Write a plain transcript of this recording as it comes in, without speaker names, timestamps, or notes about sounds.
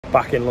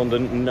Back in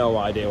London, no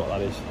idea what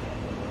that is.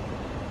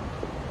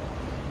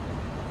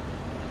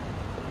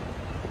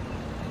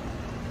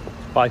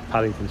 It's by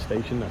Paddington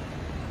Station now.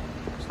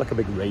 It's like a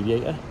big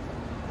radiator.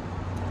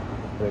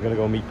 We're going to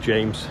go meet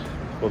James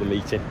for the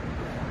meeting.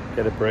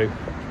 Get a brew.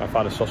 Try and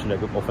find a sausage and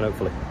egg muffin,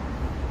 hopefully.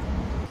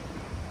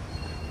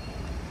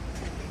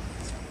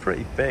 It's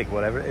pretty big,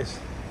 whatever it is.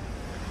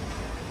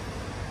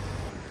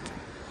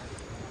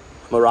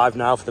 I'm arrived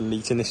now for the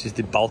meeting. This is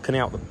the balcony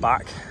out the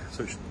back.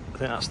 So I think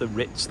that's the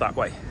Ritz that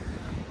way.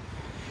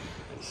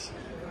 It's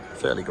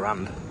fairly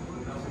grand.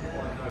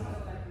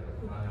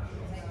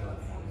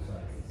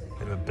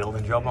 Bit of a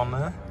building job on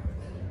there.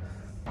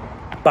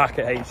 Back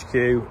at HQ.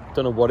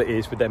 Don't know what it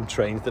is with them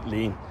trains that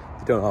lean.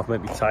 They don't have,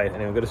 make me tired.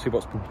 Anyway, I'm going to see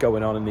what's been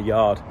going on in the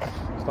yard.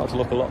 It's starting to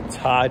look a lot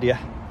tidier,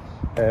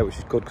 which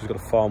is good because we've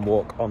got a farm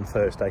walk on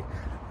Thursday.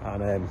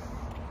 And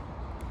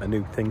a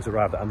new thing's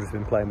arrived that Andrew's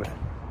been playing with.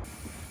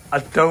 I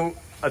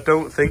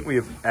don't think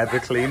we've ever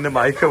cleaned the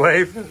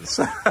microwave.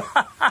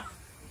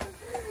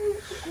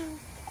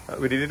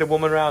 We needed a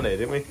woman around here,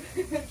 didn't we?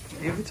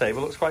 Even the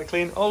table looks quite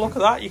clean. Oh, look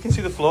at that. You can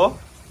see the floor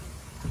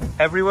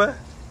everywhere.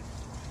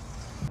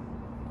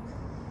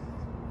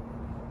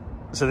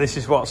 So this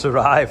is what's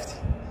arrived.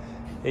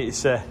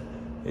 It's a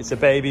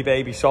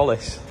baby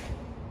Solace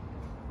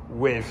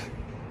with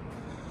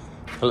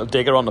a little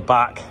digger on the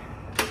back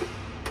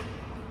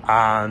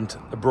and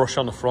a brush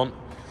on the front.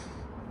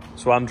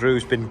 So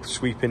Andrew's been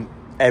sweeping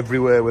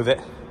everywhere with it.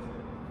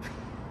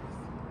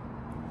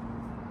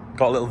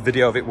 Got a little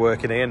video of it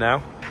working here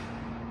now.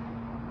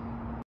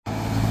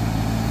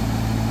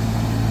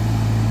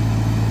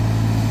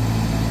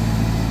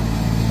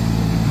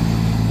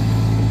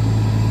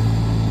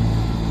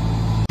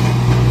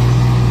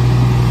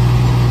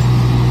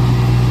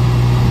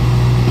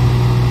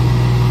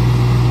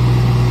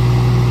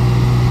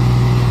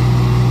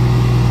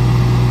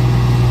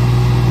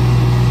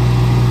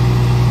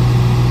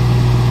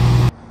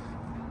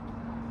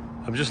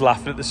 I'm just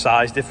laughing at the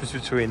size difference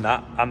between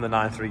that and the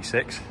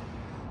 936.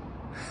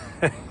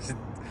 It's a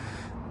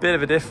bit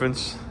of a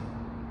difference.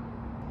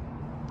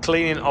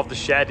 Cleaning of the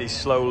shed is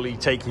slowly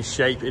taking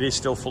shape. It is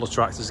still full of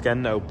tractors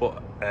again, no,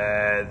 but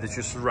there's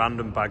just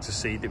random bags of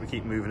seed that we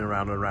keep moving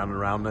around and around and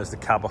around. There's the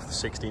cab off the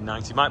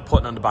 1690. Might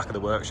put it on the back of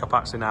the workshop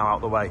actually now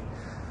out the way.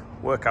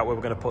 Work out where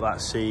we're going to put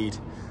that seed.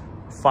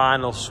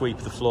 Final sweep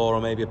of the floor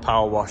or maybe a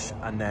power wash,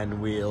 and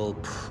then we'll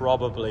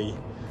probably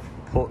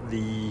put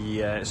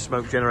the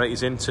smoke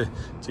generators in to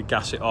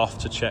gas it off,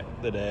 to check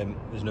that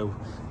there's no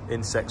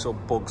insects or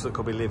bugs that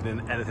could be living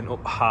in anything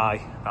up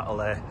high.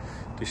 That'll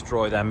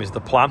destroy them is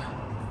the plan.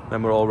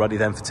 Then we're all ready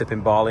then for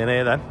tipping barley in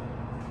here then.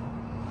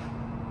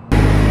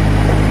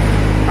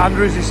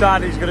 Andrew's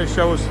decided he's going to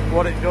show us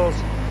what it does.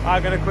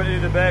 I'm going to quickly do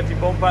the birthday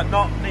bumper.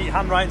 Not neat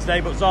handwriting today,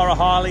 but Zara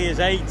Harley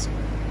is 8.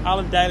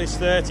 Alan Dale is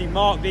 30.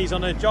 Mark D's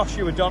on there.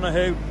 Joshua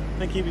Donahue, I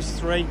think he was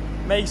 3.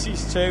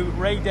 Macy's 2,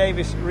 Ray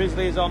Davis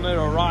Risley is on there,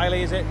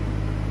 O'Reilly is it,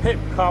 Pip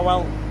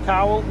Cowell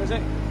is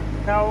it,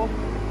 Cowell,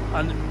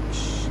 and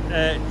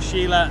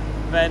Sheila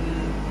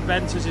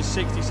Venters is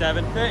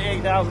 67,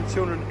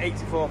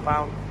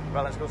 £38,284.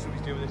 Right, let's go see what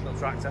he's doing with this little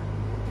tractor.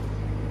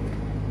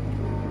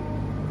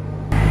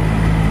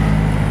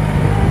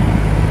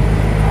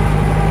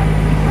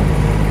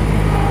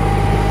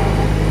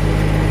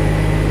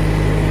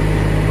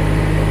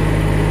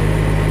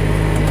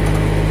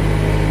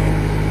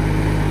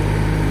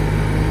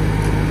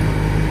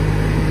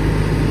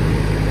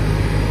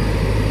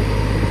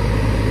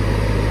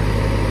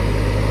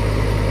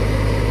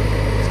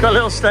 Got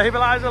little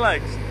stabiliser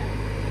legs.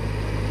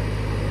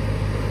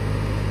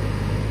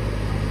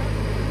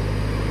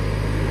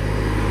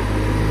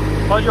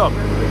 Fine job.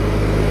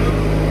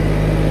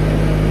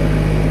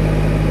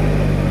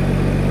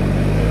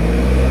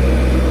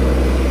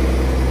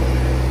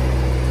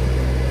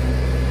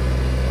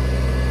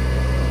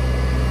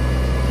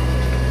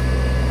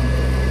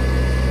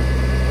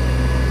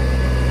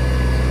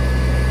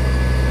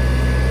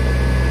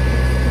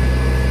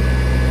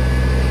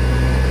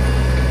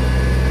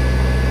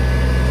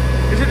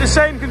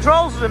 Same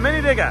controls as a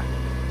mini digger.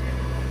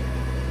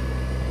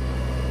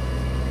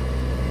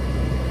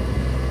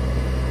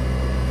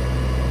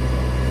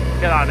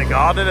 Get out in the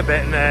garden a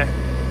bit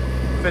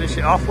and finish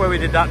it off where we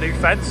did that new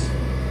fence.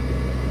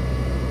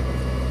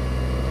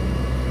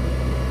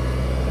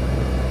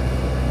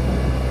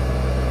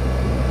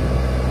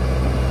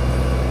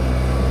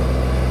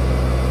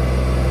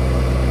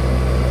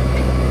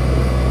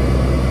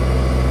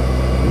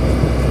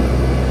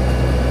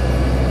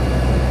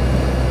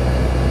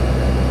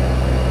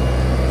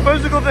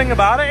 The good thing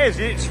about it is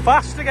it's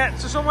fast to get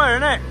to somewhere,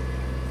 isn't it?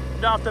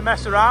 You don't have to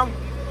mess around.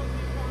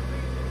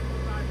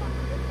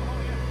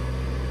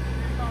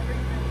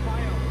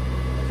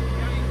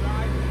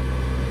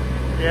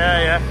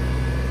 Yeah.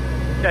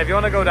 Yeah, if you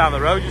want to go down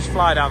the road, just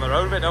fly down the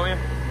road a bit, don't you?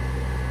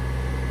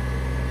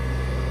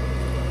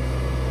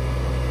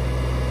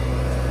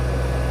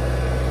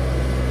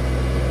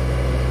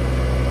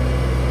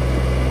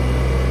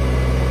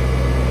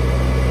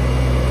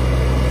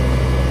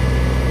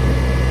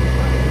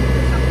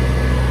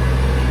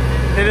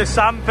 a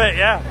sandpit,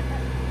 yeah.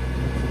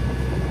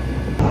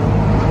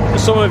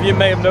 As some of you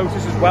may have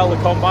noticed as well, the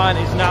combine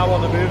is now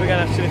on the move again.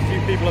 I've seen a few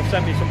people have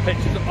sent me some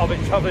pictures of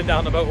it travelling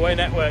down the motorway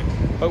network.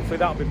 Hopefully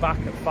that'll be back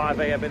at 5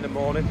 AM in the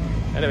morning.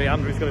 Anyway,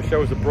 Andrew's going to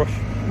show us the brush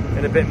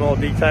in a bit more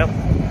detail.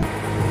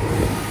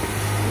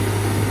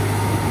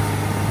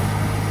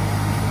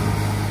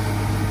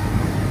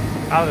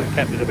 I would have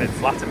kept it a bit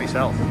flatter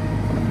myself.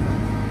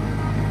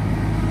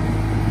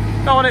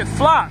 No, want it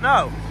flat,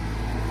 no.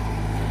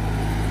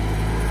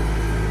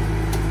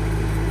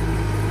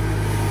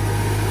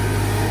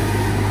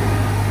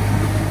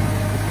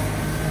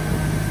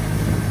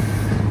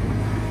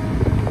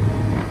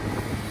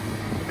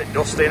 A bit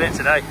dusty in it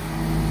today.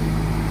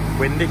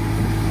 Windy.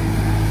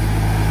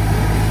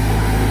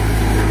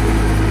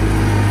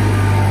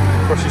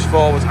 Brushes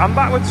forwards and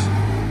backwards.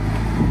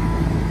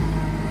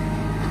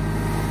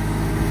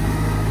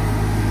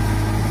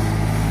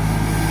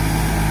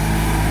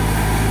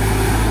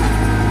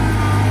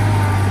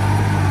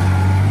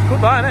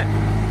 Good that, isn't it?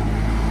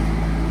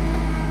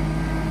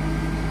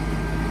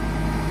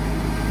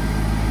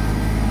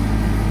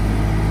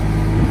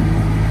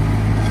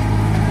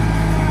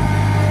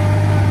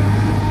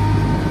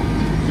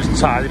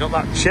 Just tidying up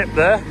that chip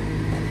there.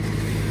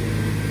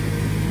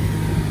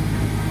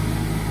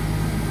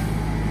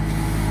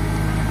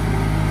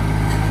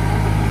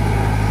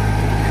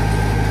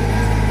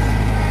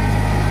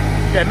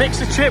 Yeah, mix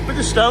the chip with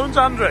the stones,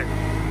 Andrew.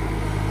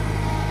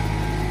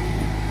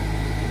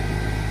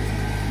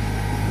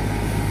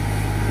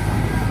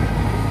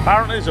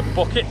 Apparently there's a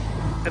bucket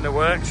in the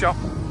workshop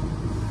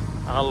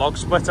and a log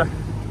splitter.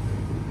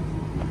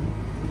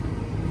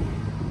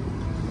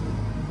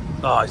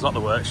 Oh, it's not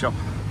the workshop.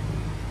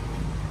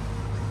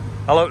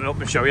 I'll open it up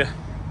and show you.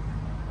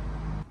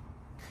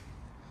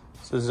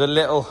 So there's a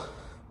little, what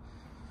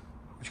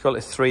do you call it,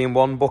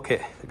 3-in-1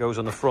 bucket that goes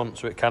on the front,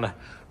 so it kind of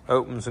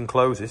opens and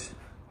closes.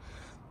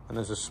 And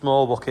there's a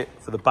small bucket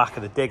for the back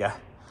of the digger,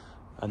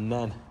 and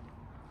then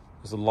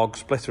there's a log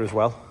splitter as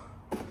well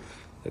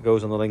that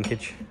goes on the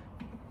linkage.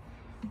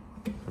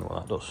 I don't know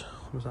what that does.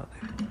 What does that do?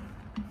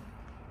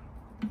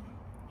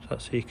 Is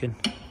that so you can...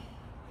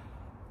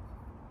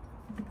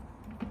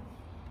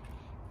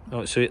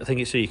 Oh, so I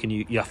think it's so you can.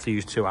 You have to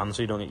use 2 hands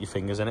so you don't get your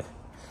fingers in it.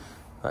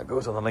 That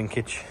goes on the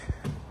linkage.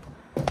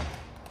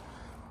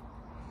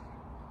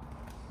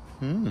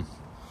 I'll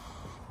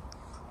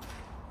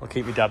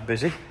keep my dad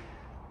busy.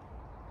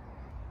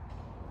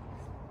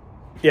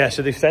 Yeah,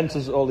 so they've sent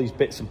us all these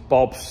bits and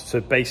bobs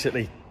to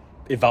basically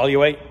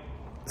evaluate,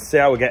 see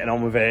how we're getting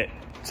on with it,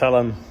 tell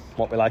them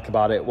what we like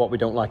about it, what we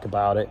don't like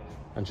about it,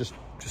 and just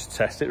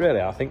test it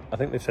really. I think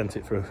they've sent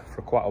it for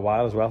quite a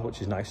while as well,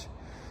 which is nice.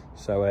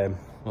 So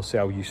we'll see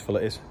how useful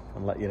it is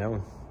and let you know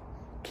and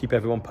keep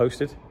everyone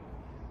posted.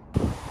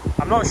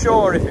 I'm not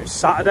sure if it's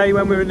Saturday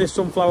when we were in this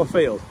sunflower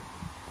field,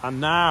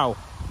 and now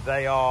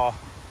they are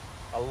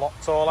a lot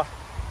taller.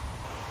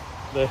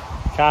 They're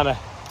kind of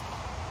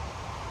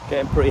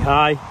getting pretty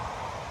high.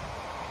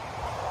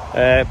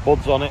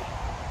 Buds on it.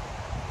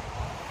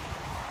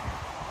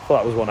 Thought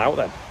that was one out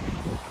then,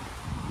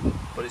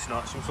 but it's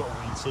not. Some sort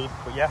of weed seed.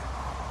 But yeah,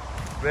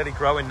 really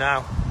growing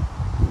now.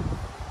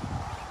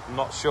 I'm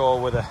not sure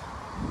whether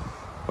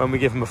when we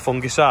give them a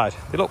fungicide,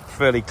 they look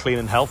fairly clean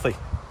and healthy,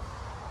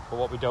 but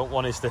what we don't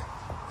want is the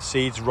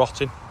seeds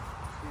rotting,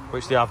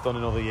 which they have done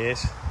in other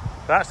years.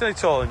 That's nearly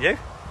taller than you.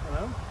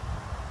 Hello.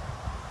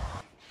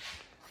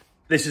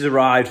 This is a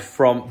ride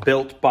from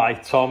Built by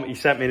Tom. He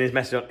sent me his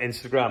message on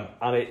Instagram,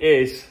 and it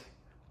is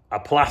a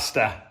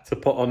plaster to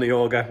put on the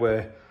auger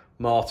where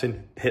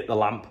Martin hit the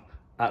lamp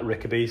at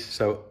Rickaby's.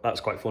 So that's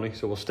quite funny.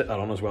 So we'll stick that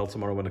on as well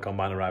tomorrow when the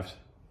combine arrives.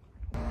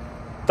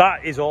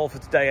 That is all for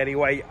today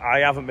anyway. I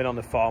haven't been on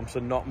the farm, so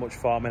not much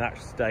farming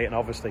action today. And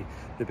obviously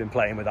they've been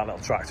playing with that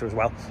little tractor as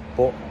well.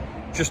 But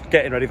just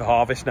getting ready for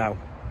harvest now.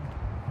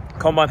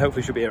 Combine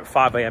hopefully should be here at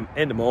 5 AM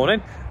in the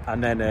morning,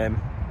 and then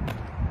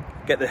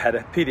get the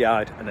header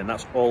PDI'd, and then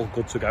that's all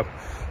good to go.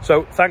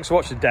 So thanks for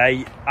watching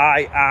today.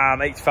 I am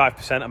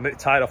 85%. I'm a bit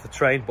tired off the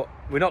train, but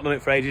we've not done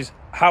it for ages.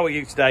 How are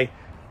you today?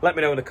 Let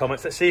me know in the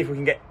comments. Let's see if we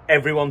can get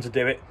everyone to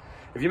do it.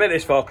 If you made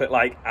this far, click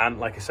like, and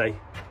like I say,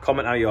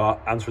 comment how you are,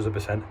 answer as a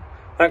percent.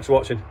 Thanks for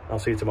watching. I'll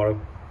see you tomorrow.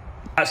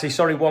 Actually,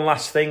 sorry, one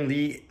last thing.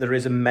 There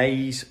is a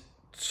maze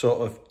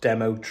sort of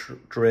demo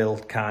drill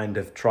kind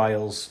of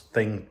trials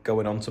thing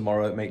going on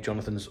tomorrow. Mate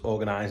Jonathan's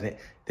organising it.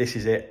 This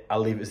is it. I'll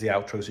leave it as the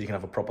outro so you can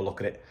have a proper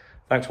look at it.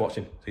 Thanks for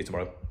watching. See you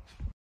tomorrow.